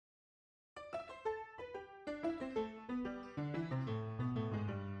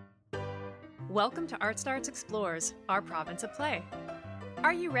Welcome to ArtStarts Explores, our province of play.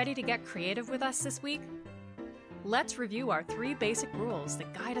 Are you ready to get creative with us this week? Let's review our 3 basic rules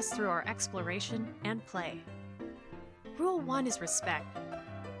that guide us through our exploration and play. Rule 1 is respect.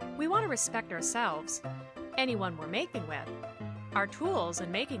 We want to respect ourselves, anyone we're making with, our tools and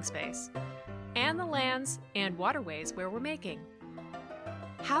making space, and the lands and waterways where we're making.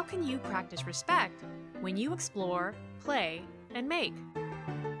 How can you practice respect when you explore, play, and make?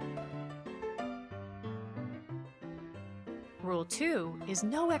 Rule 2 is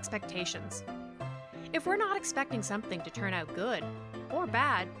no expectations. If we're not expecting something to turn out good or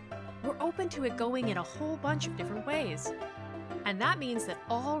bad, we're open to it going in a whole bunch of different ways. And that means that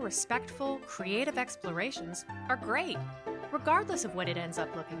all respectful, creative explorations are great, regardless of what it ends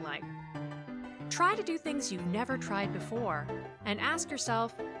up looking like. Try to do things you've never tried before and ask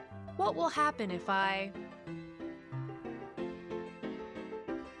yourself, what will happen if I...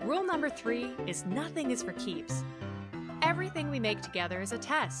 Rule number 3 is nothing is for keeps. Everything we make together is a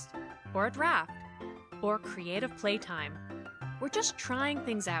test, or a draft, or creative playtime. We're just trying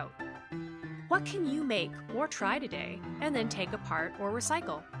things out. What can you make or try today and then take apart or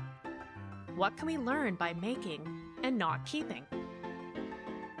recycle? What can we learn by making and not keeping?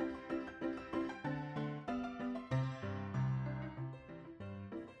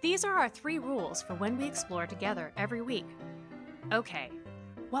 These are our 3 rules for when we explore together every week. Okay,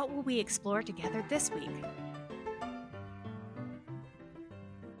 what will we explore together this week?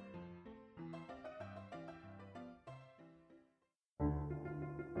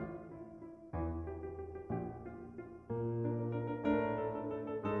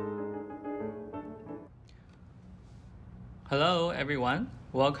 Hello everyone,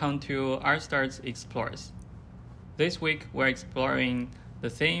 welcome to ArtStarts Explores. This week we're exploring the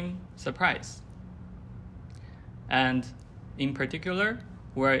theme surprise. And in particular,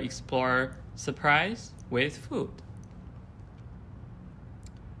 we'll explore surprise with food.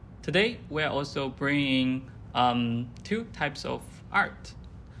 Today we're also bringing 2 types of art,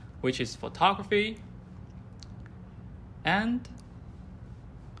 which is photography and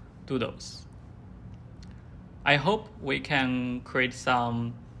doodles. I hope we can create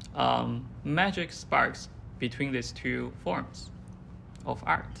some magic sparks between these 2 forms of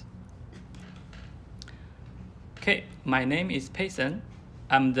art. Okay, my name is Peisen.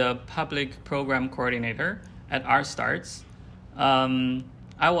 I'm the Public Program Coordinator at ArtStarts.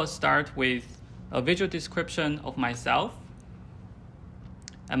 I will start with a visual description of myself.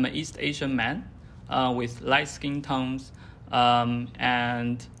 I'm an East Asian man with light skin tones,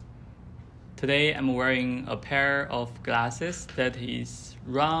 and today I'm wearing a pair of glasses that is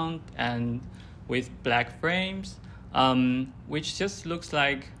round and with black frames, which just looks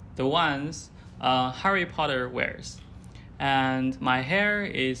like the ones Harry Potter wears. And my hair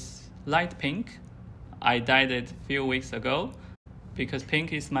is light pink. I dyed it a few weeks ago because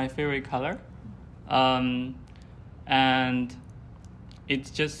pink is my favorite color. And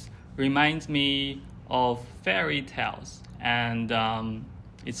it just reminds me of fairy tales, and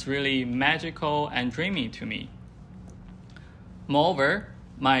it's really magical and dreamy to me. Moreover,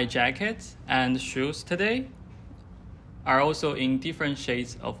 my jacket and shoes today are also in different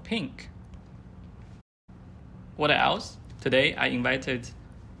shades of pink. What else? Today I invited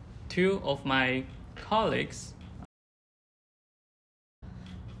 2 of my colleagues.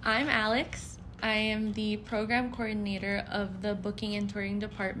 I'm Alex. I am the program coordinator of the Booking and Touring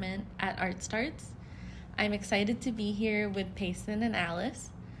Department at ArtStarts. I'm excited to be here with Payson and Alice.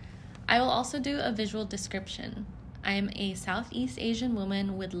 I will also do a visual description. I am a Southeast Asian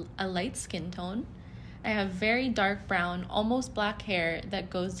woman with a light skin tone. I have very dark brown, almost black hair that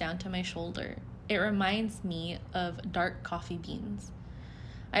goes down to my shoulder. It reminds me of dark coffee beans.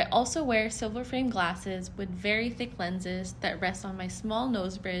 I also wear silver frame glasses with very thick lenses that rest on my small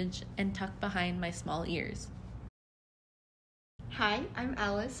nose bridge and tuck behind my small ears. Hi, I'm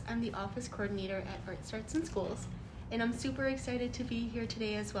Alice. I'm the office coordinator at ArtStarts in Schools, and I'm super excited to be here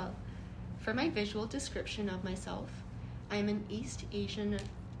today as well. For my visual description of myself, I'm an East Asian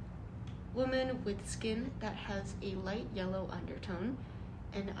woman with skin that has a light yellow undertone,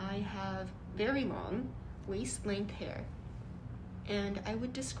 and I have very long waist-length hair. And I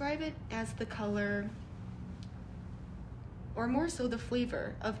would describe it as the color, or more so the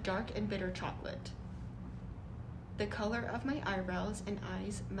flavor, of dark and bitter chocolate. The color of my eyebrows and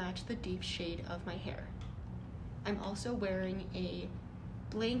eyes match the deep shade of my hair. I'm also wearing a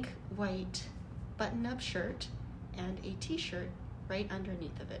blank white button-up shirt and a t-shirt right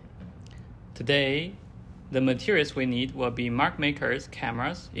underneath of it. Today, the materials we need will be mark makers,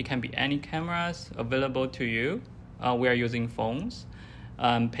 cameras. It can be any cameras available to you. We are using phones,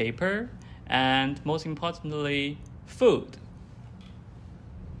 paper, and most importantly, food.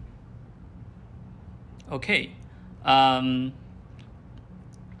 Okay,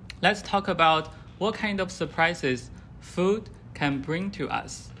 let's talk about what kind of surprises food can bring to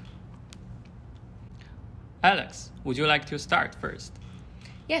us. Alex, would you like to start first?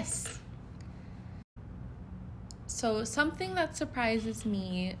 Yes. So something that surprises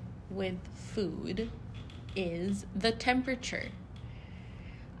me with food is the temperature.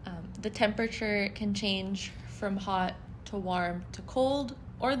 The temperature can change from hot to warm to cold,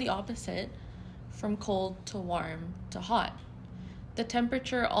 or the opposite, from cold to warm to hot. The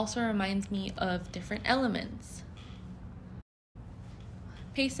temperature also reminds me of different elements.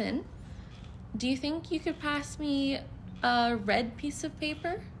 Peisen, do you think you could pass me a red piece of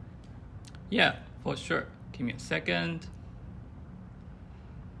paper? Yeah, for sure. Give me a second.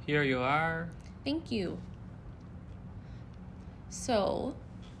 Here you are. Thank you. So,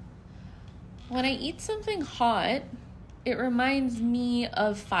 when I eat something hot, it reminds me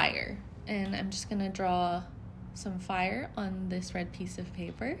of fire. And I'm just going to draw some fire on this red piece of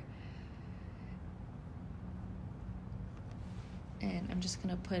paper. And I'm just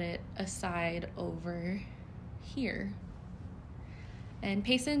going to put it aside over here. And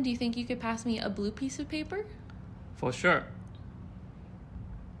Peisen, do you think you could pass me a blue piece of paper? For sure.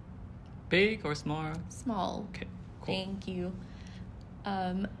 Big or small? Small. Okay, cool. Thank you.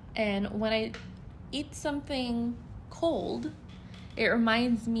 And when I eat something cold, it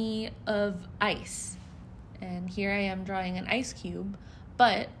reminds me of ice. And here I am drawing an ice cube.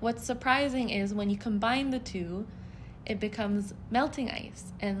 But what's surprising is when you combine the two, it becomes melting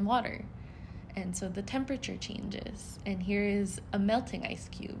ice and water. And so the temperature changes. And here is a melting ice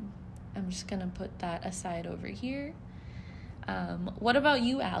cube. I'm just going to put that aside over here. What about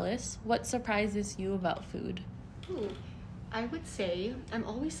you, Alice? What surprises you about food? Ooh, I would say I'm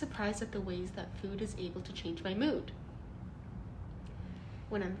always surprised at the ways that food is able to change my mood.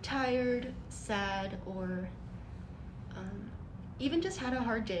 When I'm tired, sad, or even just had a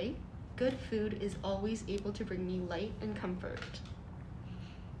hard day, good food is always able to bring me light and comfort.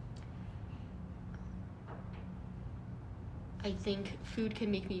 I think food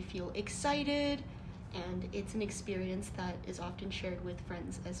can make me feel excited, and it's an experience that is often shared with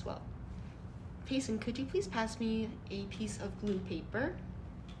friends as well. Peisen, could you please pass me a piece of blue paper?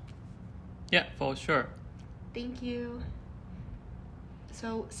 Yeah, for sure. Thank you.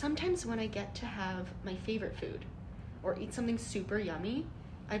 So sometimes when I get to have my favorite food or eat something super yummy,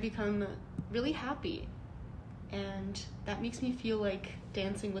 I become really happy, and that makes me feel like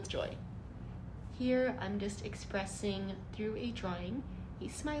dancing with joy. Here I'm just expressing through a drawing a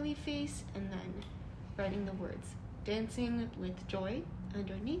smiley face and then writing the words dancing with joy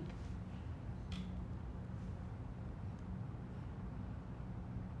underneath.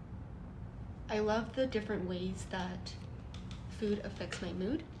 I love the different ways that food affects my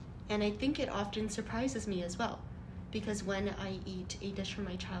mood, and I think it often surprises me as well, because when I eat a dish from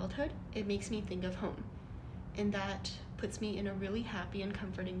my childhood, it makes me think of home, and that puts me in a really happy and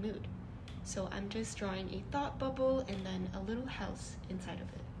comforting mood. So I'm just drawing a thought bubble and then a little house inside of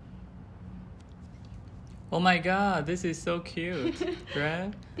it. Oh my god, this is so cute,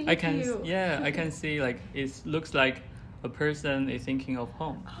 right? Thank you. Yeah, I can see like it looks like a person is thinking of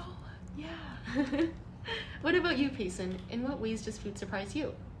home. Oh, yeah. What about you, Peisen? In what ways does food surprise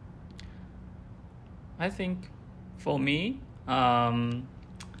you? I think for me, I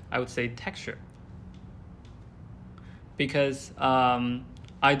would say texture. Because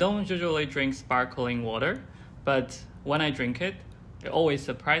I don't usually drink sparkling water, but when I drink it, it always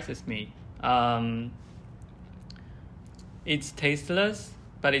surprises me. It's tasteless,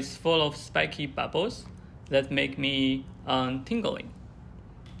 but it's full of spiky bubbles that make me tingling.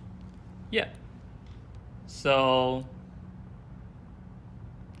 Yeah. So,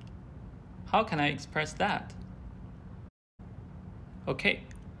 how can I express that? Okay.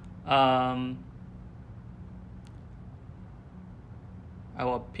 I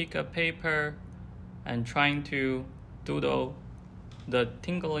will pick a paper and trying to doodle the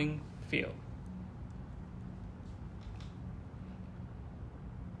tingling feel.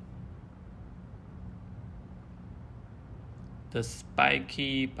 The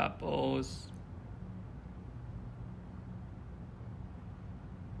spiky bubbles.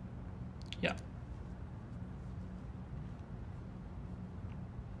 Yeah.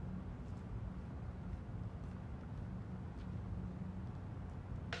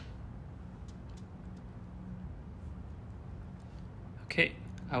 Okay,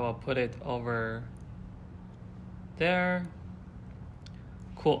 I will put it over there.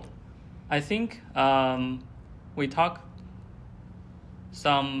 Cool. I think we talked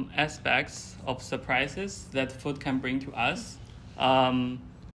some aspects of surprises that food can bring to us.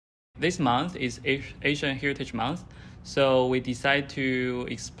 This month is Asian Heritage Month, so we decide to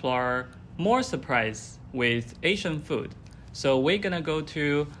explore more surprise with Asian food. So we're gonna go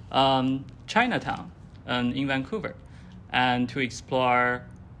to Chinatown in Vancouver and to explore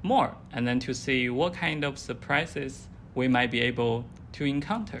more and then to see what kind of surprises we might be able to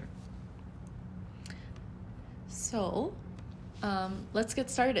encounter. So, let's get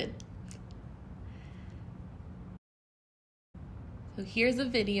started. So here's a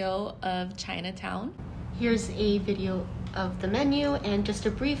video of Chinatown. Here's a video of the menu and just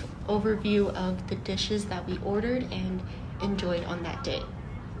a brief overview of the dishes that we ordered and enjoyed on that day.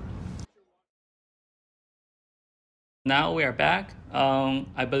 Now we are back.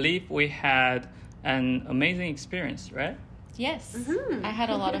 I believe we had an amazing experience, right? Yes, I had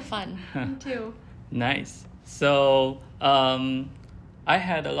a lot of fun. Me too. Nice. So I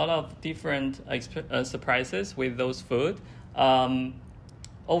had a lot of different surprises with those food.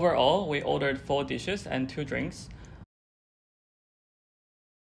 Overall, we ordered 4 dishes and 2 drinks.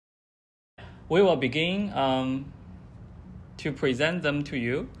 We will begin to present them to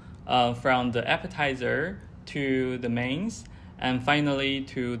you from the appetizer to the mains and finally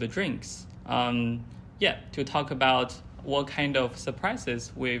to the drinks. To talk about what kind of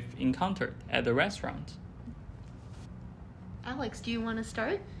surprises we've encountered at the restaurant. Alex, do you want to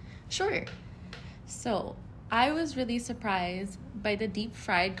start? Sure. So, I was really surprised by the deep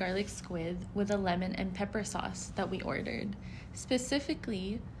fried garlic squid with a lemon and pepper sauce that we ordered.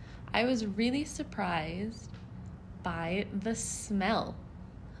 Specifically, I was really surprised by the smell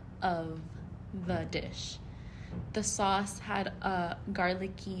of the dish. The sauce had a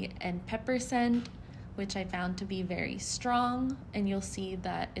garlicky and pepper scent, which I found to be very strong, and you'll see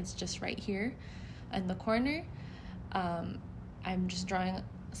that it's just right here in the corner. I'm just drawing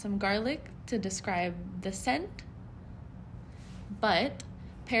some garlic to describe the scent, but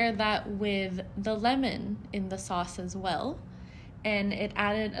pair that with the lemon in the sauce as well, and it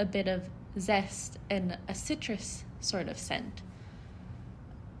added a bit of zest and a citrus sort of scent.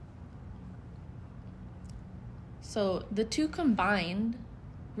 So the two combined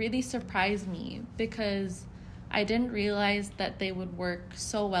really surprised me because I didn't realize that they would work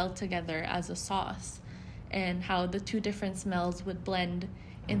so well together as a sauce and how the two different smells would blend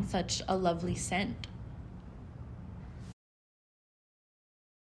in such a lovely scent.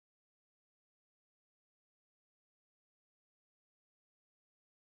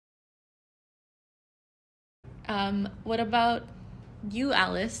 What about you,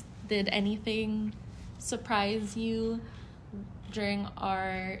 Alice? Did anything surprise you during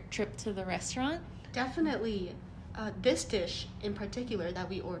our trip to the restaurant? Definitely. This dish in particular that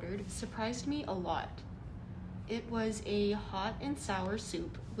we ordered surprised me a lot. It was a hot and sour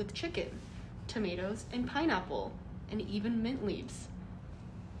soup with chicken, tomatoes, and pineapple, and even mint leaves.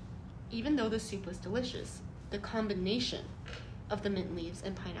 Even though the soup was delicious, the combination of the mint leaves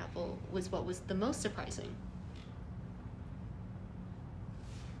and pineapple was what was the most surprising.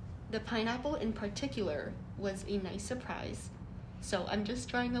 The pineapple in particular was a nice surprise. So I'm just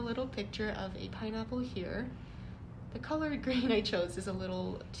drawing a little picture of a pineapple here. The color green I chose is a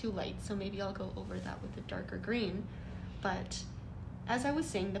little too light, so maybe I'll go over that with a darker green. But as I was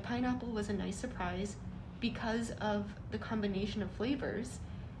saying, the pineapple was a nice surprise because of the combination of flavors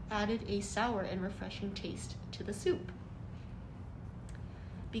added a sour and refreshing taste to the soup.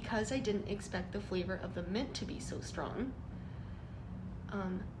 Because I didn't expect the flavor of the mint to be so strong,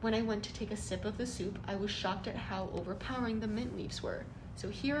 when I went to take a sip of the soup, I was shocked at how overpowering the mint leaves were. So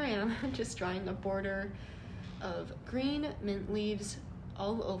here I am just drawing a border of green mint leaves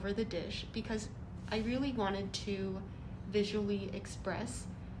all over the dish because I really wanted to visually express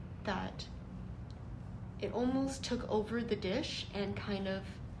that it almost took over the dish and kind of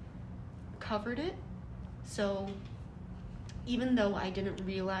covered it. So even though I didn't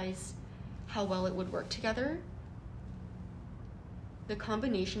realize how well it would work together, the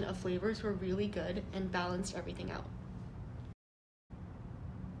combination of flavors were really good and balanced everything out.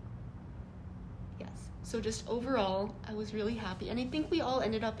 Yes, so just overall, I was really happy, and I think we all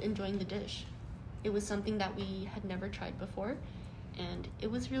ended up enjoying the dish. It was something that we had never tried before, and it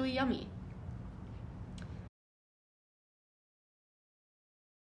was really yummy.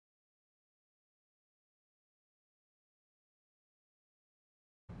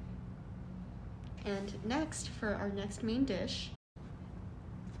 And next, for our next main dish,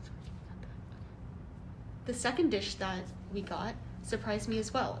 the second dish that we got surprised me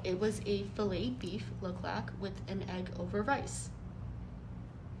as well. It was a filet beef loklak with an egg over rice.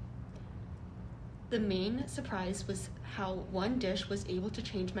 The main surprise was how one dish was able to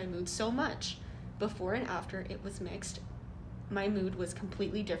change my mood so much. Before and after it was mixed, my mood was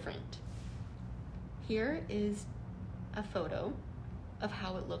completely different. Here is a photo of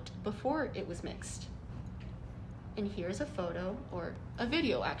how it looked before it was mixed. And here's a photo, or a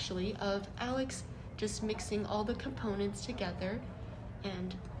video actually, of Alex just mixing all the components together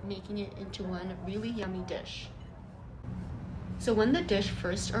and making it into one really yummy dish. So when the dish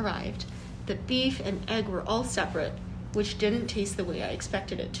first arrived, the beef and egg were all separate, which didn't taste the way I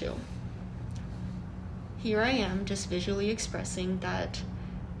expected it to. Here I am just visually expressing that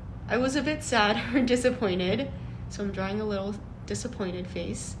I was a bit sad or disappointed, so I'm drawing a little disappointed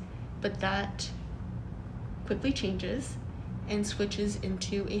face, but that quickly changes and switches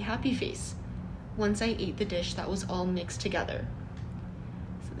into a happy face once I ate the dish that was all mixed together.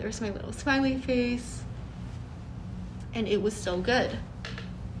 So there's my little smiley face, and it was so good.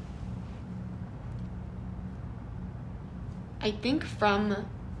 I think from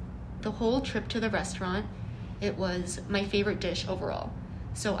the whole trip to the restaurant, it was my favorite dish overall.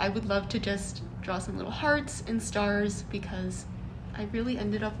 So I would love to just draw some little hearts and stars because I really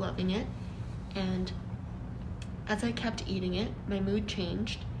ended up loving it. And as I kept eating it, my mood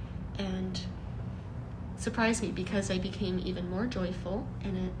changed and surprised me because I became even more joyful,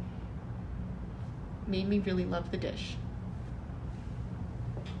 and it made me really love the dish.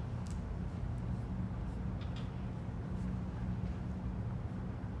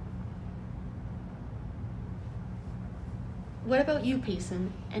 What about you, Peisen?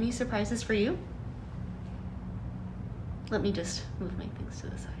 Any surprises for you? Let me just move my things to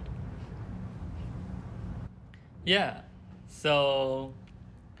the side. Yeah, so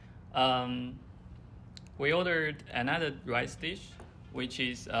we ordered another rice dish, which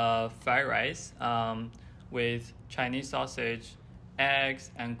is fried rice with Chinese sausage,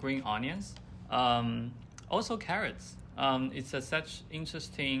 eggs, and green onions. Also carrots. It's such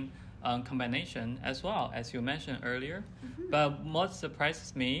interesting combination as well, as you mentioned earlier. Mm-hmm. But what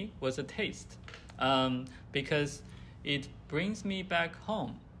surprises me was the taste, because it brings me back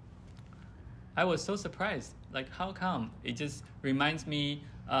home. I was so surprised. Like, how come? It just reminds me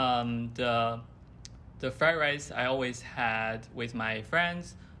the fried rice I always had with my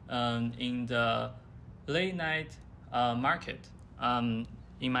friends in the late night market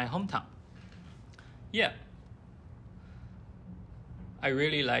in my hometown. Yeah, I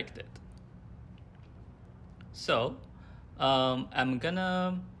really liked it. So I'm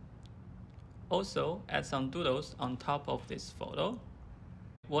gonna also add some doodles on top of this photo.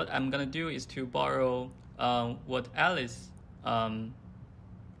 What I'm gonna do is to borrow what Alice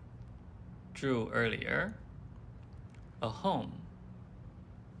drew earlier, a home.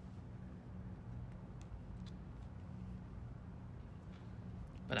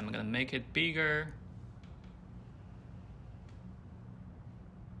 But I'm gonna make it bigger.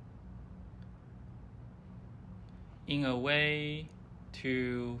 In a way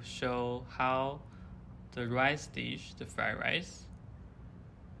to show how the rice dish, the fried rice,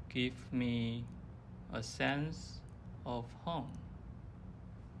 give me a sense of home.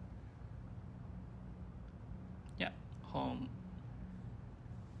 Yeah, home.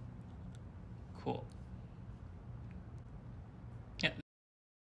 Cool. Yeah.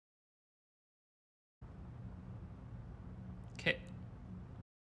 Okay.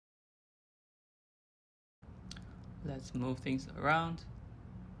 Let's move things around.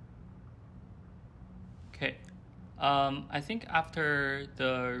 Okay. I think after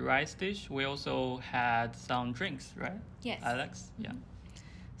the rice dish, we also had some drinks, right? Yes. Alex? Yeah.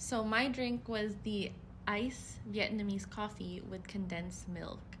 So my drink was the ice Vietnamese coffee with condensed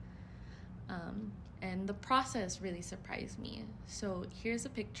milk. And the process really surprised me. So here's a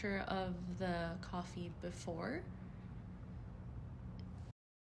picture of the coffee before.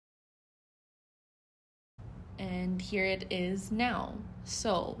 And here it is now.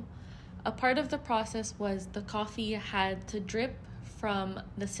 So a part of the process was the coffee had to drip from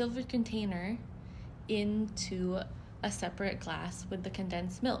the silver container into a separate glass with the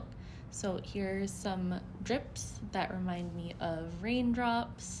condensed milk. So here's some drips that remind me of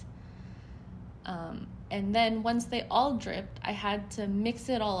raindrops. And then once they all dripped, I had to mix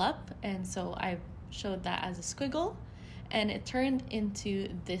it all up. And so I showed that as a squiggle, and it turned into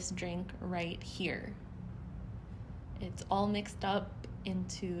this drink right here. It's all mixed up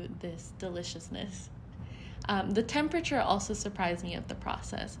into this deliciousness. The temperature also surprised me of the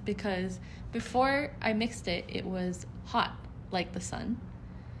process, because before I mixed it, it was hot like the sun.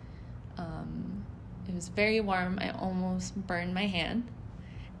 It was very warm. I almost burned my hand.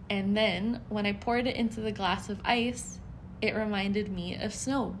 And then when I poured it into the glass of ice, it reminded me of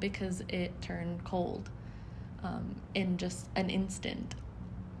snow because it turned cold in just an instant.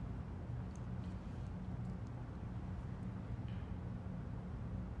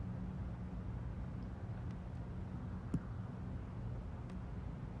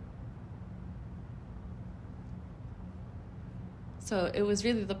 So it was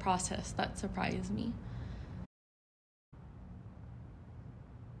really the process that surprised me.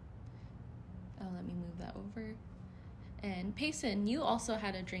 Let me move that over. And Peisen, you also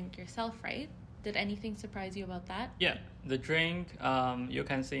had a drink yourself, right? Did anything surprise you about that? Yeah, the drink you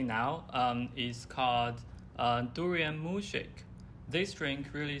can see now is called durian milkshake. This drink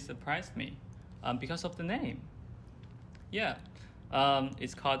really surprised me because of the name. Yeah,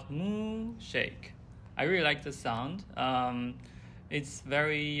 it's called milkshake. I really like the sound. It's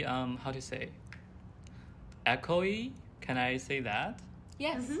very, how to say, echoey. Can I say that?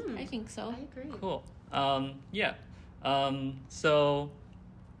 Yes, I think so. I agree. Cool. Yeah. So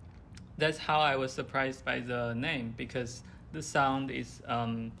that's how I was surprised by the name, because the sound is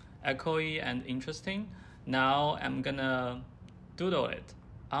echoey and interesting. Now I'm gonna doodle it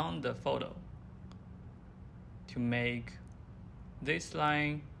on the photo to make this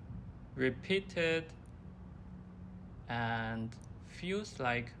line repeated and feels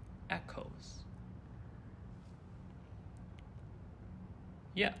like echoes.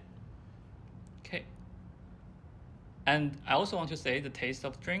 Yeah. Okay. And I also want to say the taste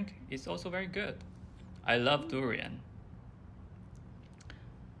of the drink is also very good. I love durian.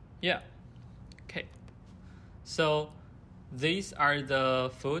 Yeah. Okay. So these are the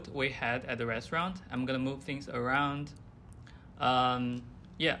food we had at the restaurant. I'm gonna move things around.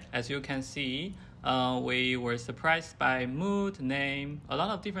 Yeah, as you can see, we were surprised by mood, name, a lot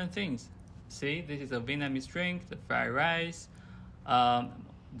of different things. See, this is a Vietnamese drink, the fried rice,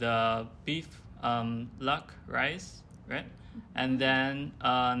 the beef luck rice, right? And then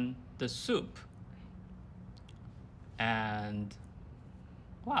the soup. And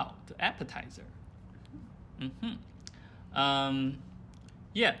wow, the appetizer.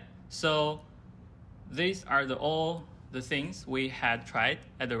 Yeah, so these are all the things we had tried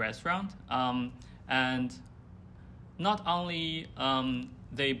at the restaurant. And not only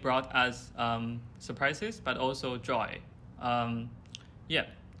they brought us surprises, but also joy. Yeah.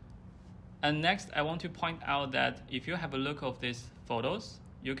 And next, I want to point out that if you have a look of these photos,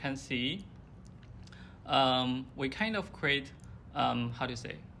 you can see we kind of create, how do you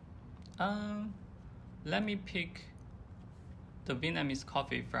say? Let me pick the Vietnamese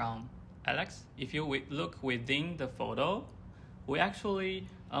coffee from Alex. If you look within the photo, we are actually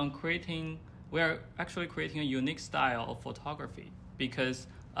creating a unique style of photography, because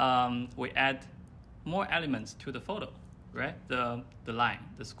we add more elements to the photo, right? The line,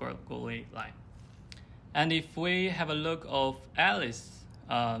 the squiggly line. And if we have a look of Alice's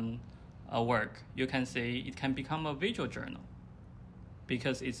work, you can see it can become a visual journal,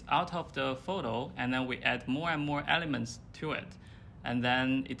 because it's out of the photo, and then we add more and more elements to it. And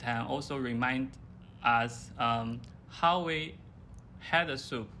then it can also remind us how we had the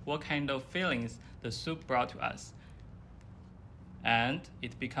soup, what kind of feelings the soup brought to us. And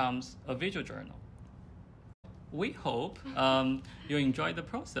it becomes a visual journal. We hope you enjoy the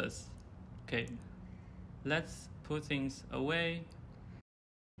process. Okay, let's put things away.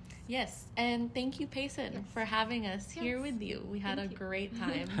 Yes, and thank you, Peisen, for having us here with you. We had a great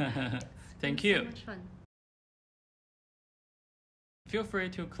time. Thank you. So much fun. Feel free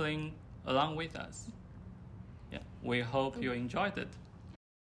to cling along with us. Yeah, we hope you enjoyed it.